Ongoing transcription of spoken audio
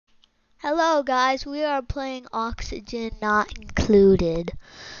Hello guys, we are playing Oxygen Not Included.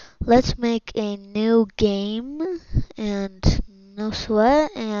 Let's make a new game and no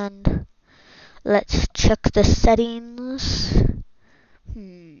sweat and let's check the settings.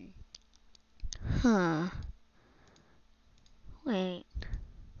 Huh. Wait,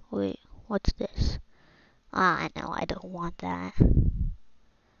 what's this? I know, I don't want that.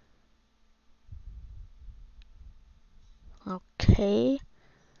 Okay.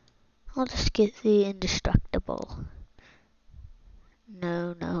 I'll just get the indestructible.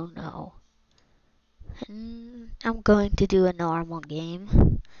 No. I'm going to do a normal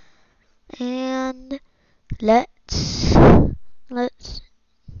game. And let's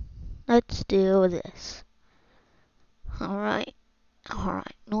do this. Alright.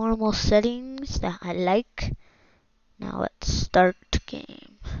 Normal settings that I like. Now let's start game.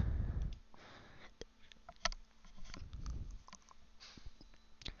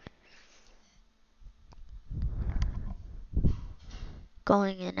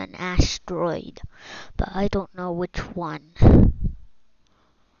 Going in an asteroid, but I don't know which one.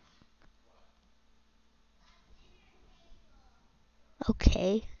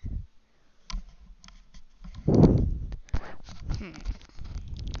 Okay.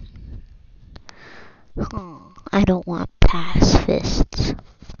 I don't want pacifists.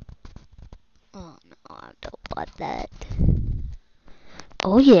 Oh no, I don't want that.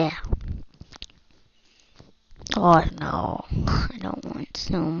 Oh yeah. Oh no, I don't want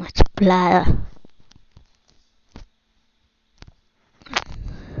so much bladder.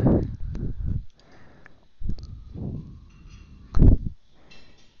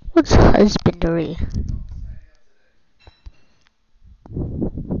 What's husbandry?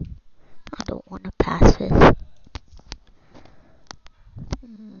 I don't want a pacifist.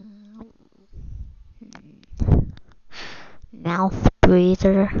 Mouth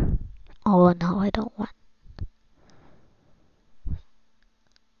breather. Oh no, I don't want.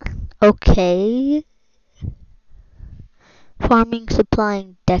 Okay. Farming,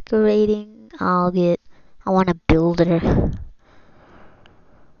 supplying, decorating. I want a builder.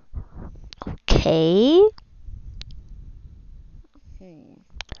 Okay.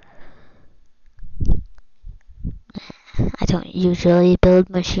 I don't usually build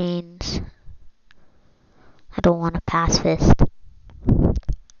machines. I don't want a pacifist.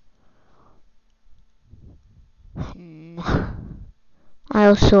 I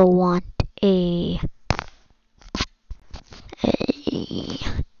also want a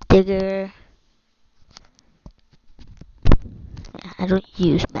digger. I don't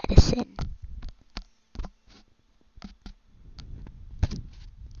use medicine.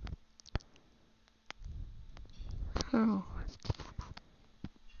 Oh.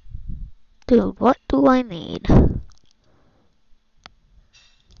 Dude, what do I need?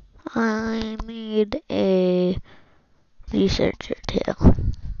 I need a researcher too.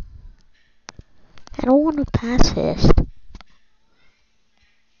 I don't want a pacifist.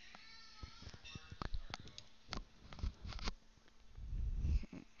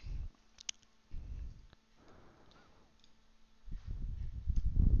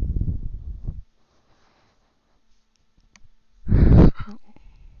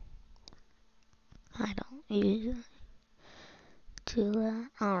 I don't usually do that.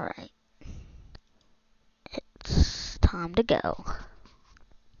 Alright. It's time to go.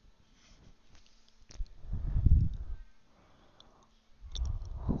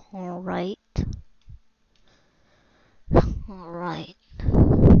 Alright.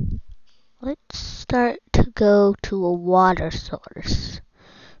 Let's start to go to a water source,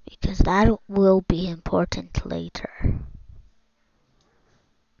 because that will be important later.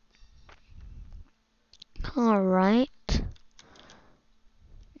 Alright.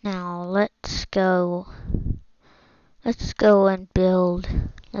 Now let's go and build.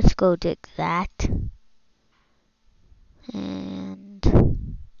 Let's go dig that.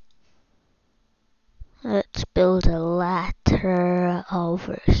 And let's build a ladder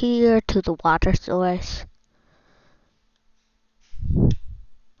over here to the water source.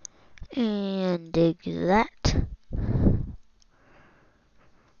 And dig that.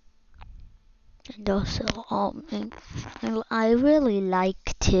 And also, I really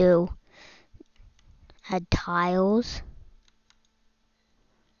like to add tiles.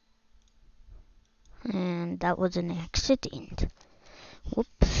 And that was an accident.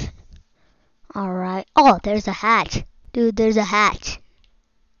 Whoops. Alright. Oh, there's a hatch. Dude, there's a hatch.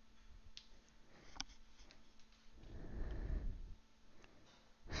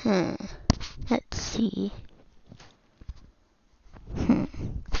 Let's see.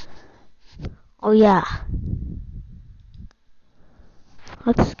 Oh yeah.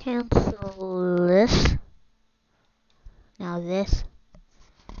 Let's cancel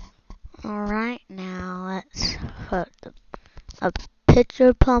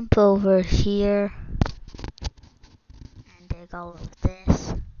pitcher pump over here and dig all of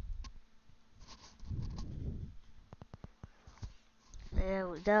this. There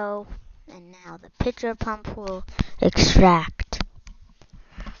we go. And now the pitcher pump will extract.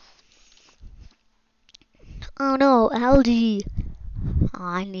 Oh no, algae. Oh,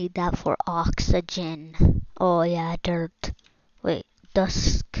 I need that for oxygen. Oh yeah, dirt. Wait,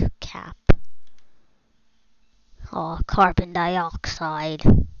 dust cap. Oh, carbon dioxide.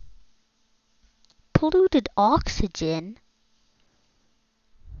 Polluted oxygen?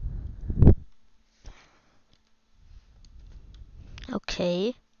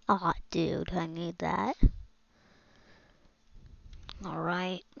 Okay. Ah, dude, I need that.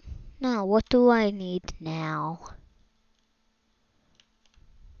 Alright. Now, what do I need now?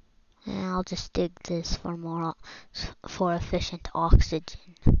 And I'll just dig this for efficient oxygen.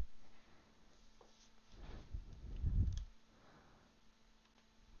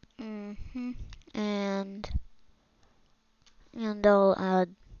 And I'll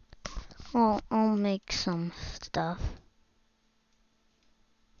add. I'll make some stuff.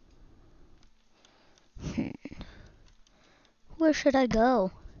 Where should I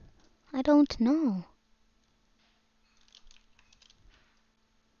go? I don't know.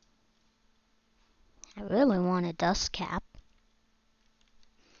 I really want a dust cap.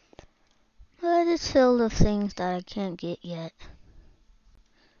 But it's filled with things that I can't get yet.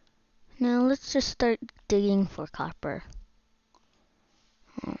 Now let's just start digging for copper.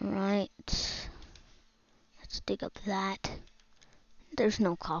 Alright. Let's dig up that. There's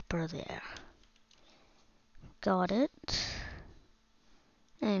no copper there. Got it.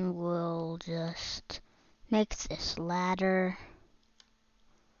 And we'll just make this ladder.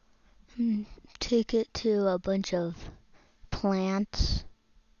 Take it to a bunch of plants.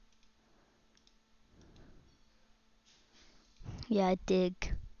 Yeah,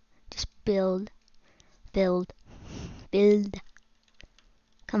 dig. Just build.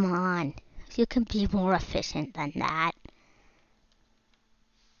 Come on. You can be more efficient than that.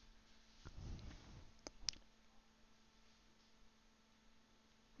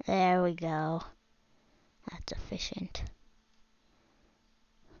 There we go. That's efficient.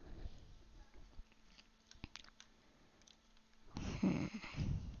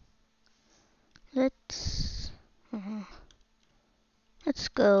 Let's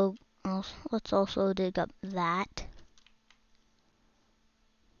go. Let's also dig up that.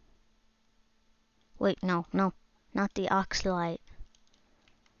 Wait, no, not the oxalite.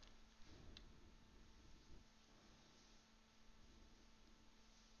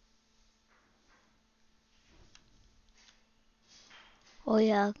 Oh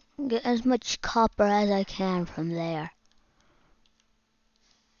yeah, get as much copper as I can from there.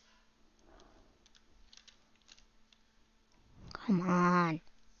 Come on,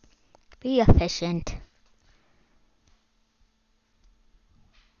 be efficient.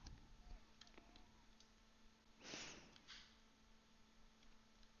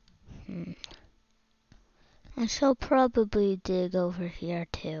 I shall probably dig over here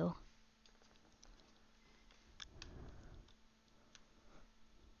too.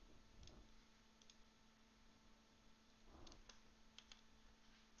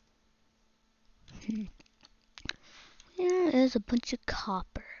 Yeah, there's a bunch of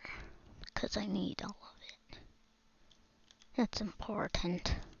copper because I need all of it. That's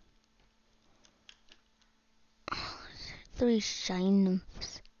important. 3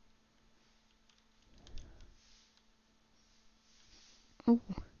 shines. Oh.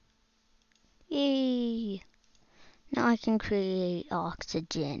 Yay! Now I can create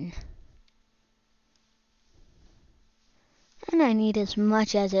oxygen. And I need as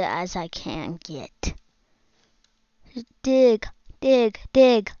much as I can get. Dig.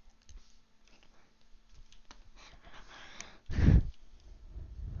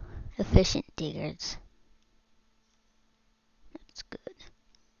 Efficient diggers. That's good.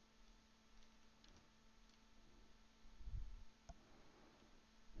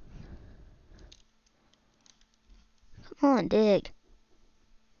 Come on, dig.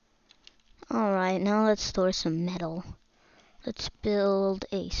 Alright, now let's store some metal. Let's build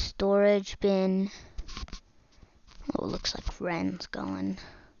a storage bin. Oh, looks like Ren's going.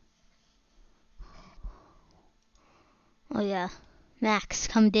 Oh yeah. Max,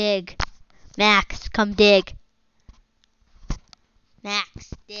 come dig. Max, come dig.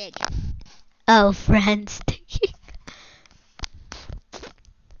 Max, dig. Oh, Ren's digging.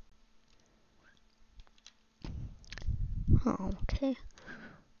 Okay.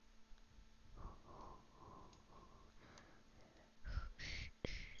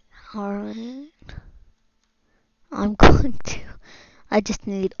 Alright. I'm I just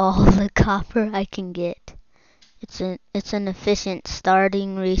need all the copper I can get. It's an efficient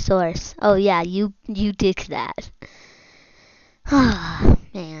starting resource. Oh yeah, you dig that. Ah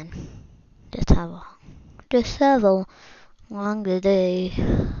man. Just have a long day.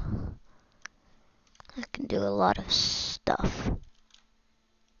 I can do a lot of stuff.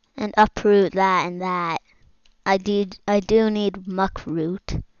 And uproot that and that. I do need muck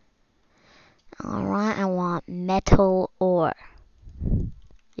root. Alright, I want metal ore.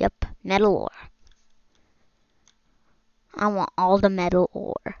 Yep, metal ore. I want all the metal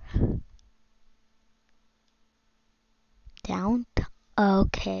ore. Down?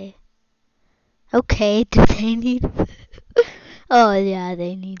 Okay. Okay, do they need food? Oh yeah,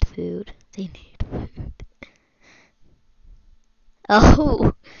 they need food. They need food.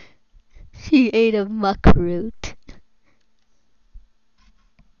 Oh, she ate a muck root.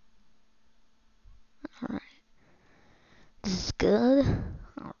 Alright. This is good.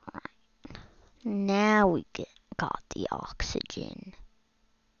 Alright. Now we got the oxygen.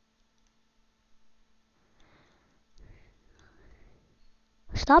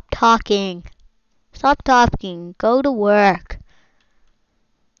 Stop talking. Stop talking. Go to work.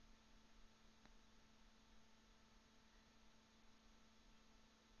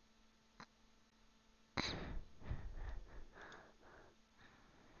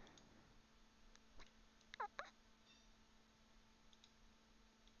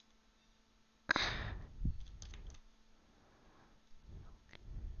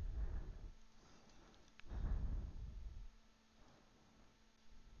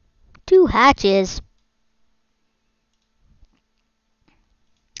 Two hatches.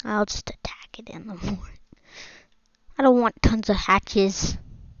 I'll just attack it in the morning. I don't want tons of hatches.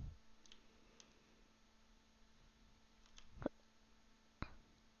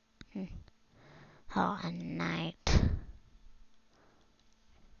 Oh, at night.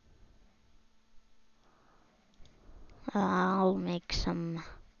 I'll make some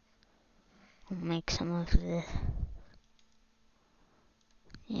of this.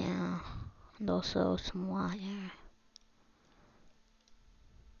 Yeah, and also some wire.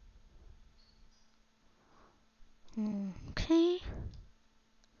 Okay.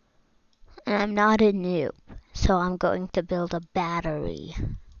 And I'm not a noob, so I'm going to build a battery.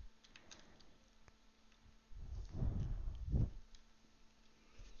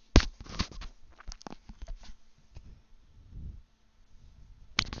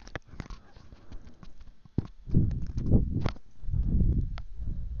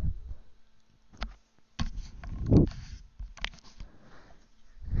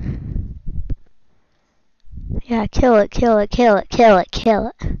 Yeah, kill it, kill it, kill it, kill it,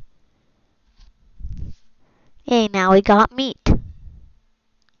 kill it. Hey, now we got meat.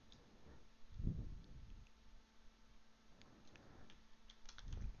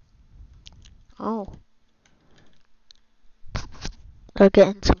 Oh. They're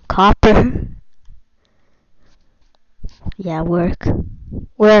getting some copper. Yeah, work.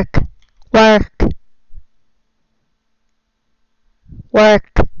 Work. Work.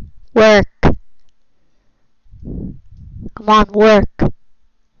 Work. Work. Come on, work.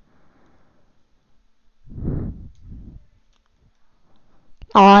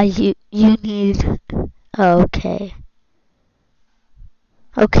 Aw, you need... Okay.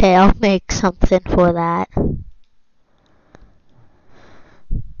 Okay, I'll make something for that. I'll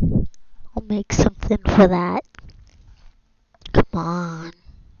make something for that. Come on.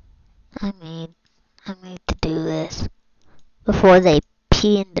 I need to do this before they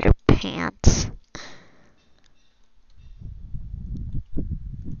pee in their pants.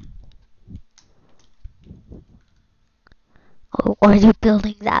 Oh, are you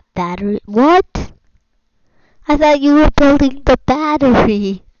building that battery? What? I thought you were building the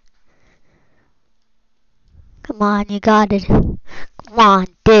battery. Come on, you got it. Come on,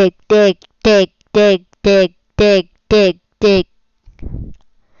 dig, dig, dig, dig, dig, dig, dig, dig.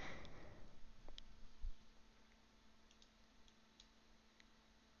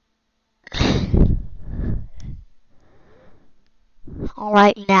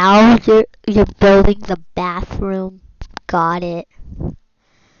 Alright, now you're building the bathroom. Got it.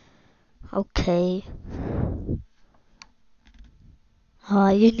 Okay. Oh,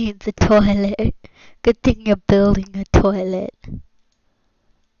 you need the toilet. Good thing you're building a toilet.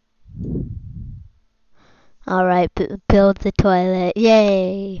 Alright, build the toilet.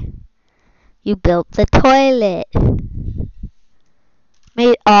 Yay! You built the toilet.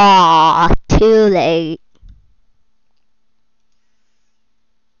 Too late.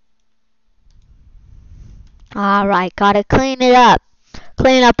 Alright, gotta clean it up.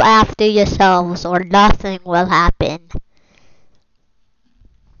 Clean up after yourselves or nothing will happen.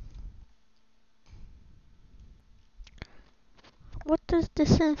 What does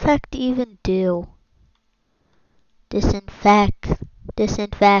disinfect even do? Disinfect.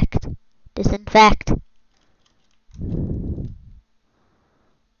 Disinfect. Disinfect.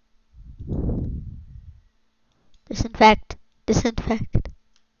 Disinfect. Disinfect.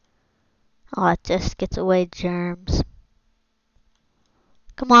 Oh, it just gets away germs.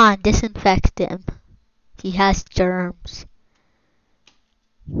 Come on, disinfect him. He has germs.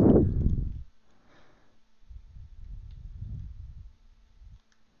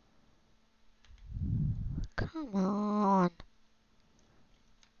 Come on.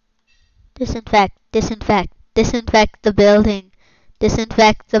 Disinfect, disinfect, disinfect the building.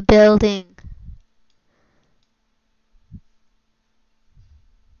 Disinfect the building.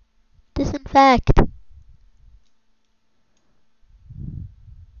 Disinfect.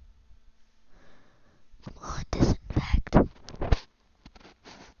 Come on, disinfect.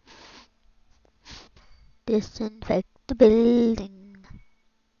 Disinfect the building.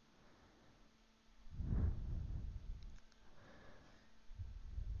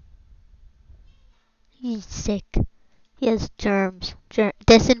 He's sick. He has germs.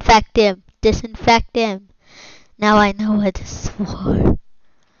 Disinfect him. Disinfect him. Now I know what this is for.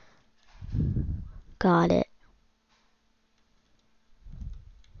 Got it.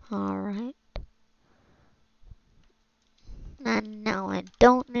 Alright. And now I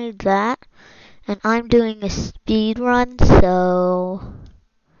don't need that. And I'm doing a speed run, so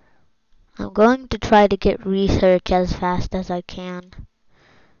I'm going to try to get research as fast as I can.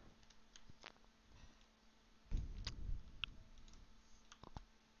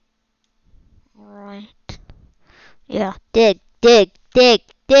 Alright. Yeah, dig, dig, dig,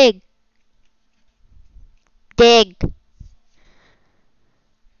 dig, dig.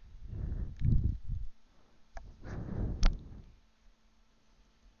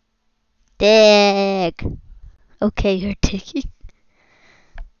 Dig. Okay, you're digging.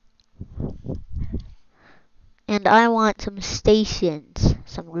 And I want some stations,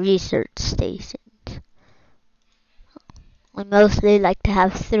 some research stations. I mostly like to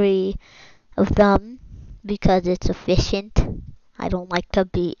have 3 of them because it's efficient. I don't like to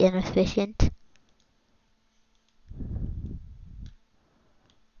be inefficient.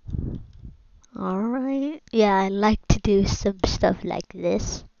 Alright, yeah, I like to do some stuff like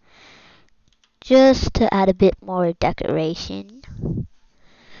this. Just to add a bit more decoration.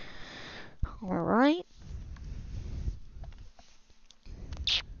 Alright.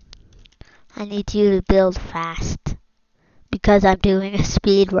 I need you to build fast. Because I'm doing a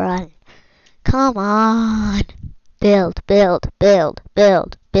speed run. Come on. Build, build, build,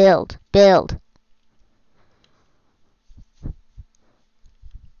 build, build, build.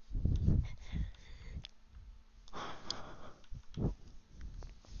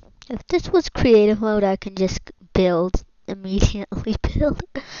 If this was creative mode, I can just build, immediately build,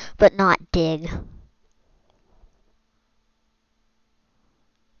 but not dig.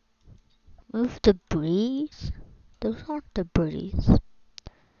 Move debris? Those aren't debris.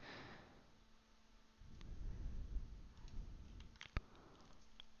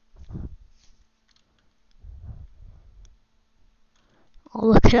 Oh,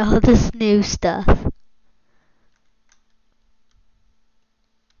 look at all this new stuff.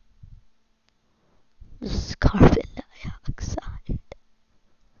 This is carbon dioxide.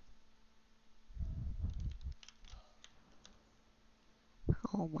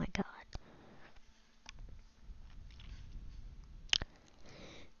 Oh my god.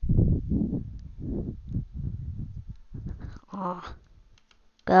 Oh.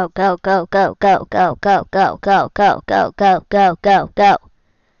 Go, go, go, go, go, go, go, go, go, go, go, go, go, go, go.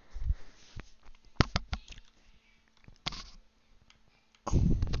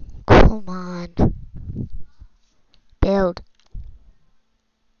 Come on. Build.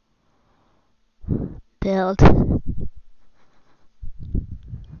 Build.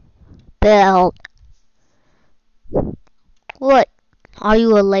 Build. What? Are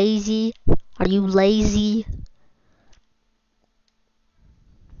you a lazy? Are you lazy?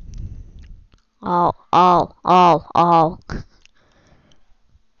 Oh.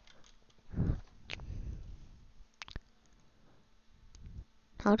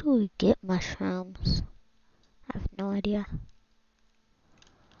 How do we get mushrooms? I have no idea.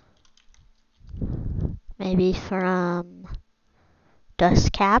 Maybe from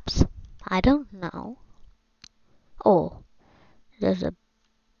dust caps? I don't know. Oh, there's a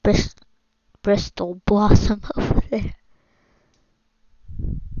Bristol blossom over there.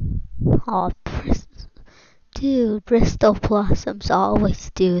 Oh, dude, Bristol blossoms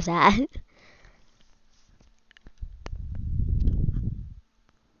always do that.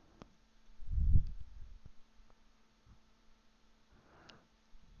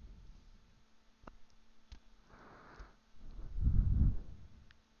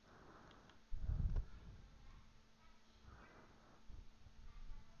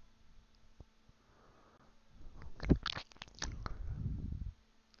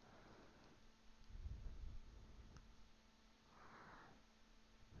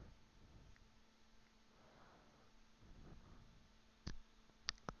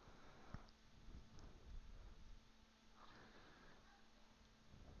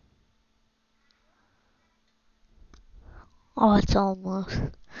 Oh, it's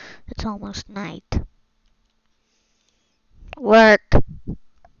almost night. Work.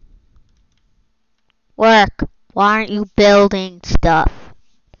 Work. Why aren't you building stuff?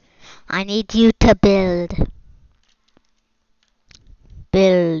 I need you to build.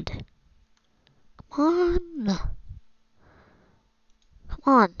 Build. Come on. Come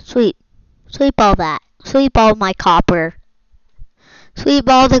on, sweep. Sweep all that. Sweep all my copper. Sweep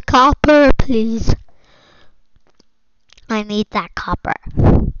all the copper, please. I need that copper.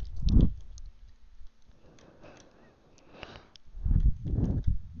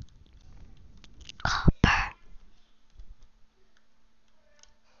 Copper.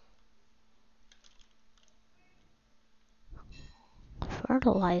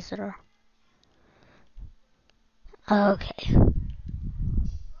 Fertilizer. Okay.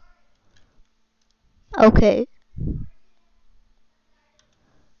 Okay.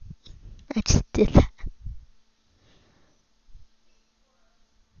 I just did that.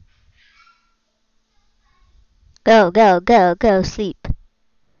 Go, go, go, go, sleep.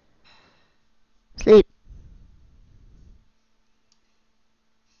 Sleep.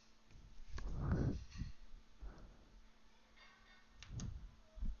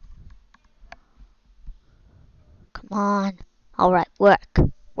 Come on. Alright, work.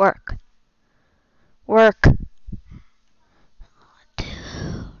 Work. Work. Dude.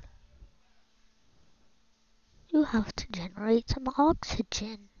 You have to generate some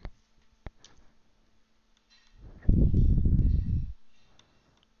oxygen.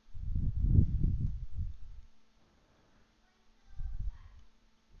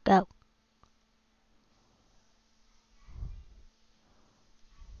 Go.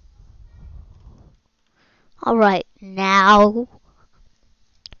 Alright, now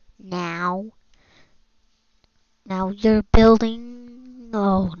you're building.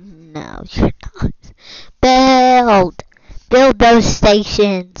 Oh no, you're not. Build! Build those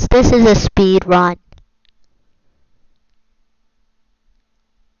stations. This is a speed run.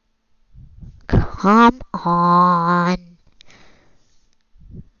 Come on.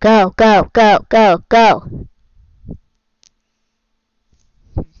 Go, go, go, go, go.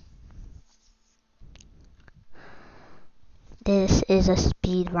 This is a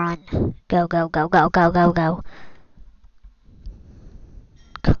speed run. Go, go, go, go, go, go, go.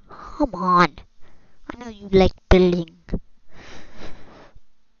 Come on. I know you like building.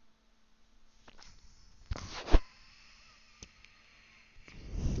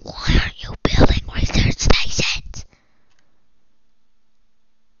 Why aren't you building research stations?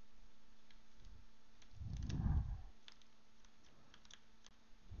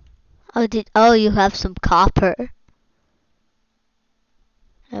 Oh, you have some copper.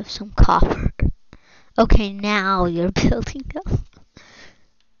 I have some copper. Okay, now you're building them.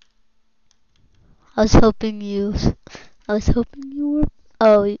 I was hoping you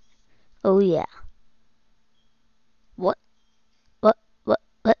were. Oh yeah. What? What? What?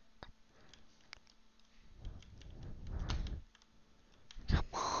 Come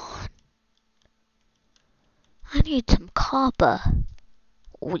on. I need some copper.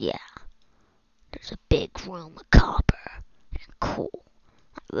 Oh yeah. There's a big room of copper. Cool.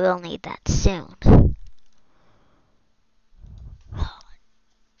 I will need that soon.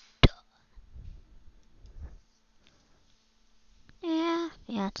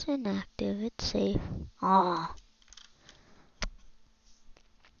 Yeah, it's inactive. It's safe. Aw.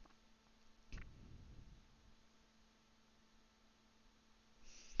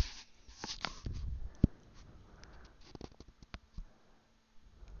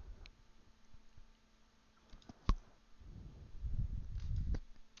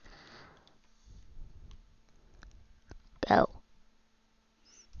 Go.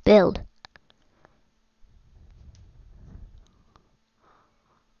 Build.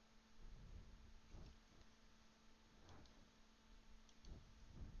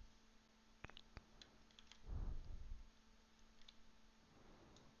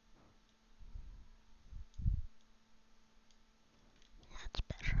 That's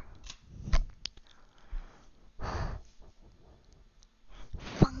better.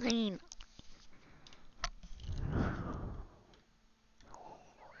 Fine.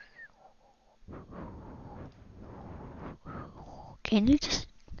 Can you just...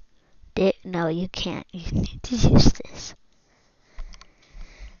 No, you can't. You need to use this.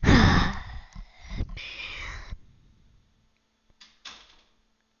 Man.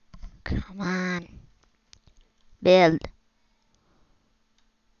 Come on. Build.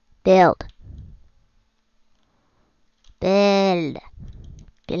 Build. Build.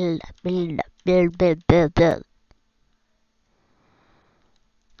 Build. Build. Build. Build. Build. Build.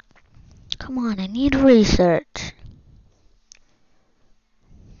 Come on, I need research.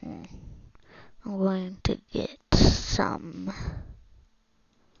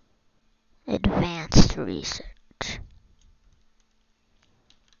 Advanced research.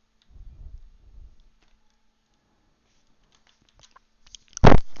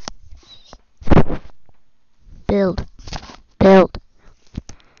 Build. Build.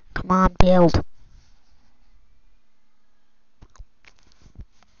 Come on, build.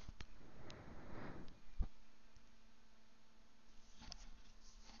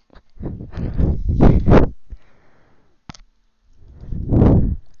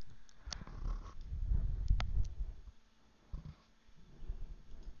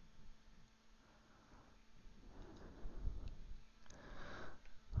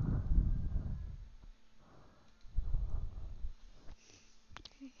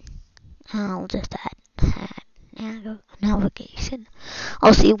 I'll just add navigation.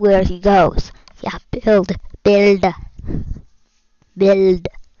 I'll see where he goes. Yeah, build.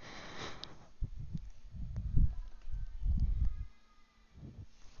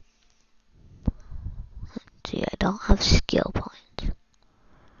 See, I don't have skill points.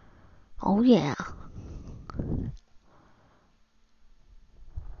 Oh yeah.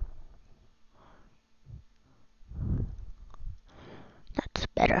 That's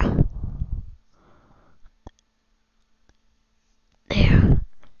better. There.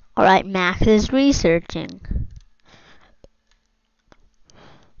 Alright, Max is researching.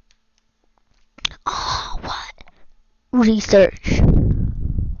 Oh, what? Research.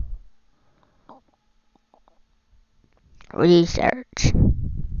 Research.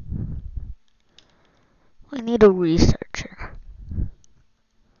 We need a researcher.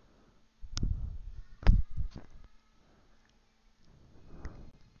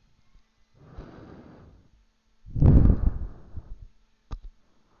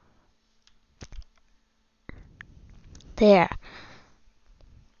 There.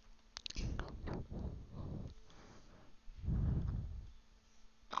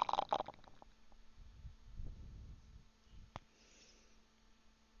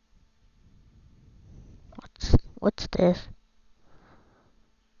 What's this?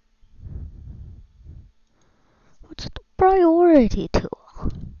 What's the priority tool?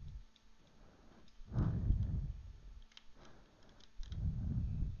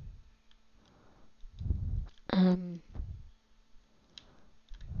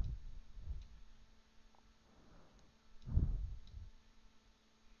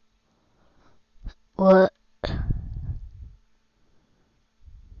 What?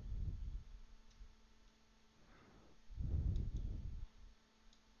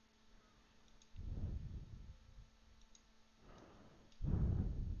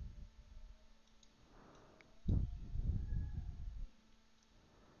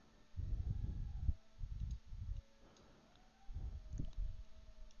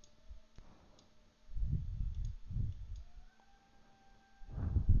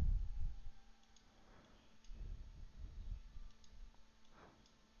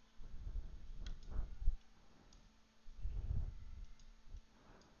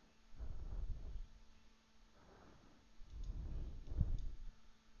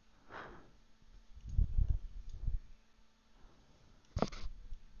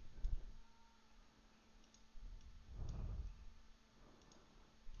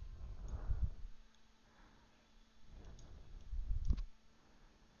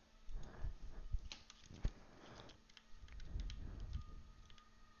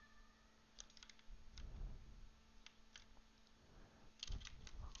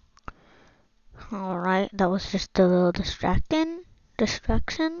 Alright, that was just a little distraction.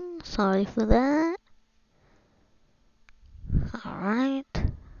 Sorry for that. Alright.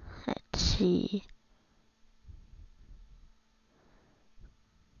 Let's see.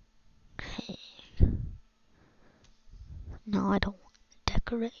 Okay. No, I don't want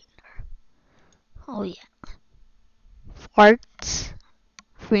decorator. Oh yeah. Farts.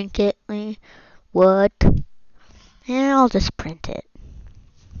 Frequently. Wood. And I'll just print it.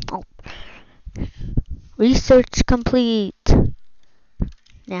 Oh. Research complete.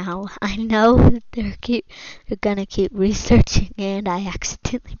 Now, I know they're gonna keep researching and I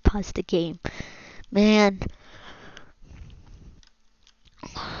accidentally paused the game. Man.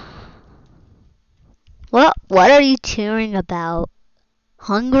 What are you cheering about?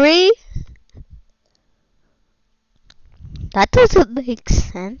 Hungry? That doesn't make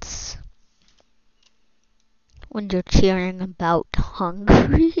sense. When you're cheering about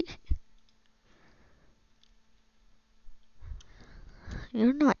hungry.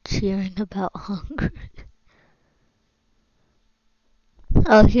 You're not cheering about hungry.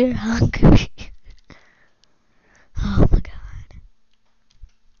 Oh, you're hungry. Oh my god.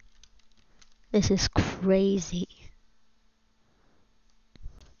 This is crazy.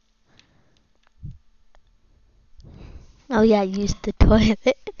 Oh yeah, use the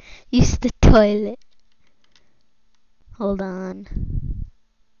toilet. Use the toilet. Hold on.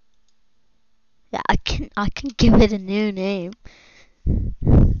 Yeah, I can give it a new name.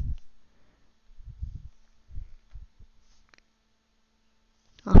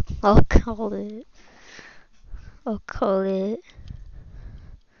 I'll call it. I'll call it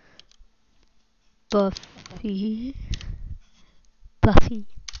Buffy. Buffy.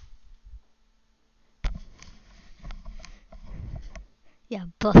 Yeah,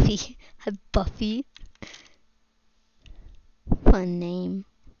 Buffy. Buffy. Fun name.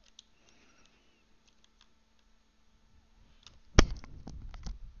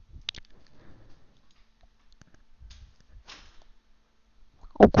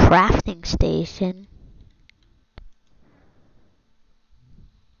 Oh, crafting station.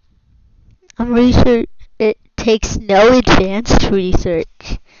 I'm research. It takes no advanced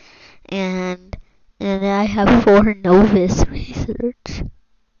research, and I have 4 novice research.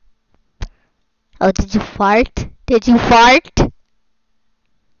 Oh, did you fart? Did you fart?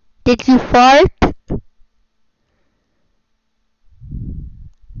 Did you fart?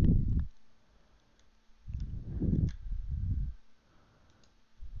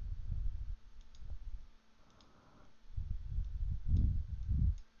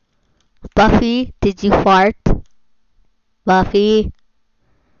 Buffy, did you fart? Buffy,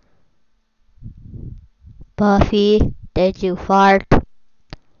 Buffy, did you fart?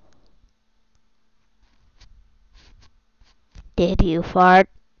 Did you fart?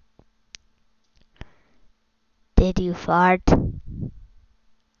 Did you fart?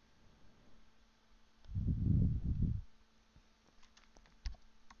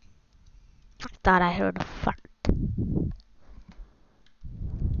 I thought I heard a fart.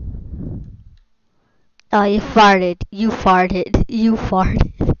 Oh, you farted. You farted. You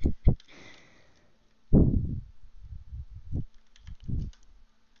farted.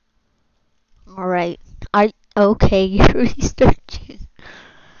 Alright. Okay, you're researching.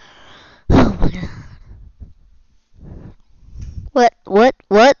 Oh my god. What?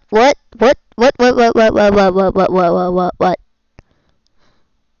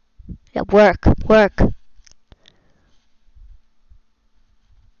 Yeah, work.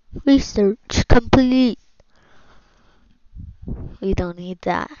 Research complete. We don't need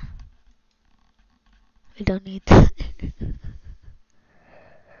that. We don't need that.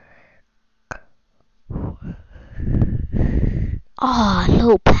 Ah, oh,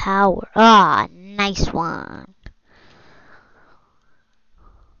 low power. Ah, nice one.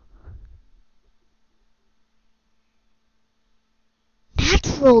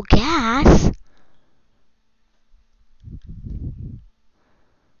 Natural gas?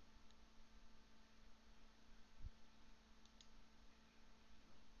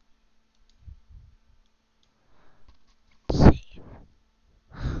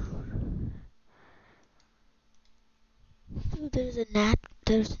 Dude,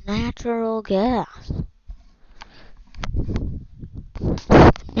 there's natural gas.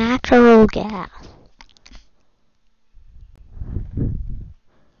 Natural gas.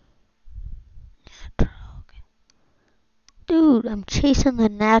 Dude, I'm chasing the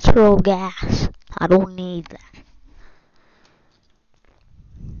natural gas. I don't need that.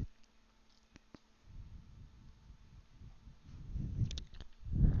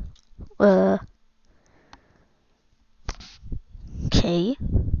 Okay.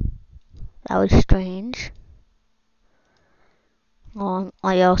 That was strange.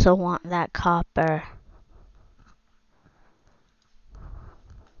 I also want that copper.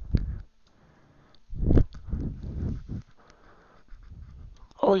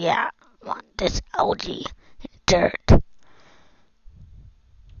 Oh yeah, I want this algae and dirt.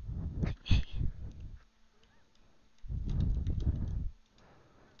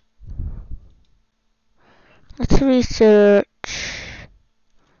 Let's research.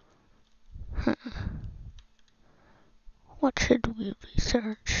 What should we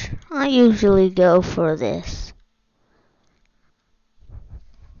research? I usually go for this.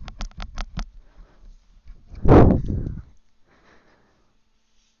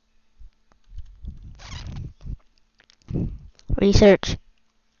 Research.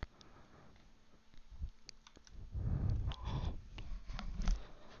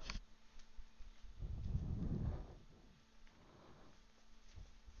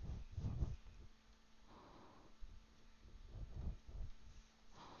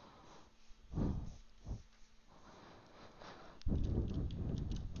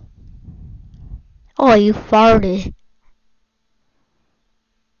 Oh, you farted.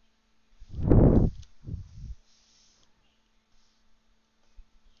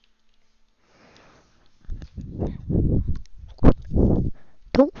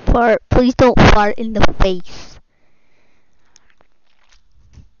 Don't fart. Please don't fart in the face.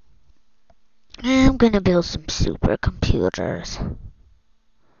 I'm gonna build some supercomputers.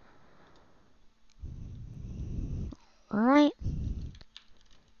 Alright.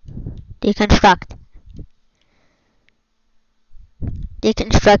 Deconstruct.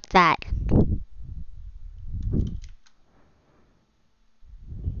 Deconstruct that.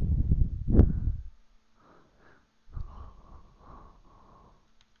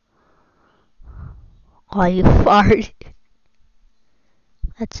 Oh, you farted.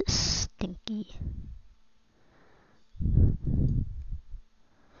 That's stinky.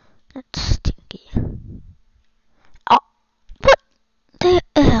 That's stinky. Oh, what the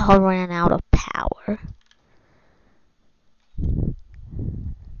hell ran out of power?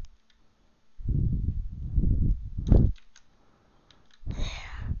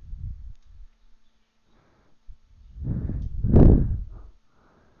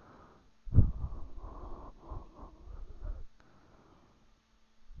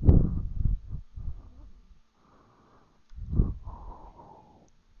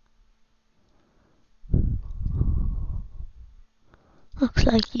 Looks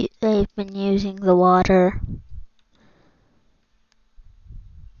like they've been using the water.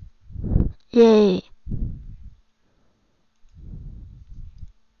 Yay.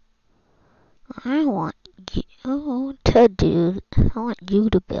 I want you to build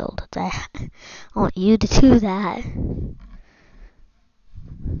that. I want you to do that.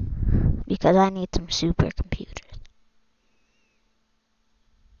 Because I need some supercomputers.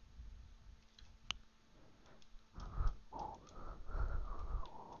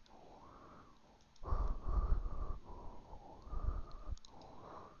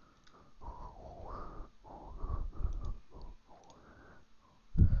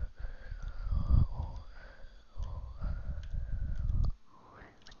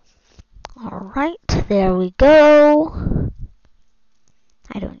 Alright, there we go.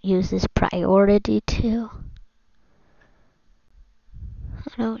 I don't use this priority too.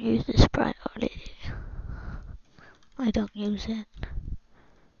 I don't use this priority. I don't use it.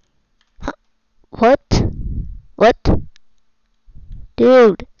 Huh? What? What?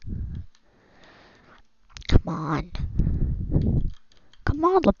 Dude. Come on. Come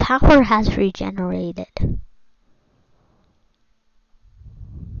on, the power has regenerated.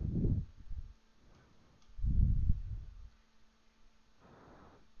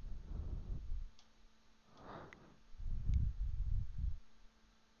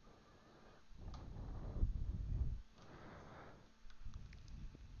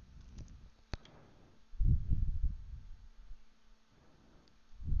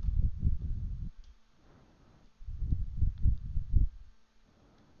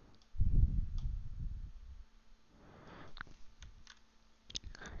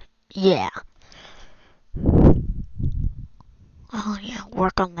 Yeah. Oh yeah,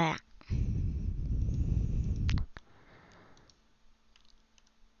 work on that.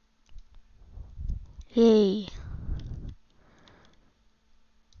 Yay.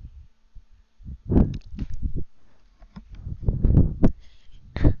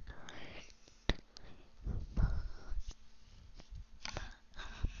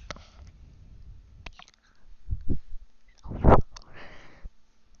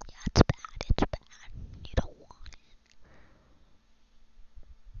 It's bad, it's bad. You don't want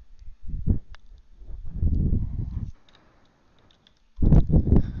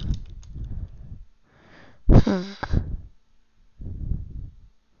it.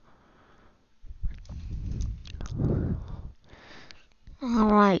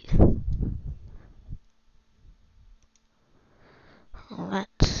 Alright.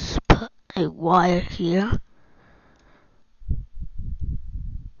 Let's put a wire here.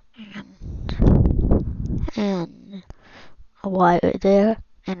 And a wire there.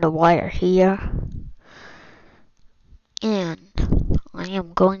 And a wire here. And I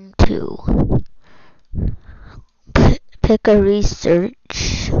am going to pick a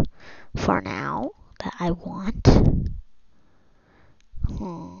research for now that I want.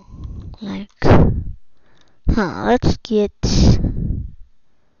 Like, let's get,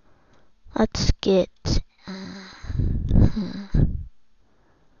 let's get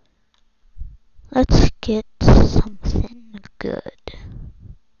something good.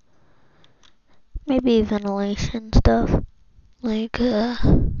 Maybe ventilation stuff, like,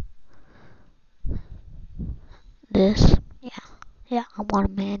 this. Yeah, I want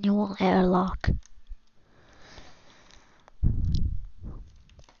a manual airlock.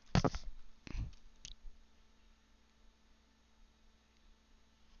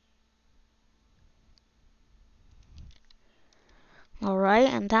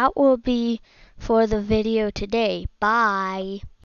 Alright, and that will be for the video today. Bye.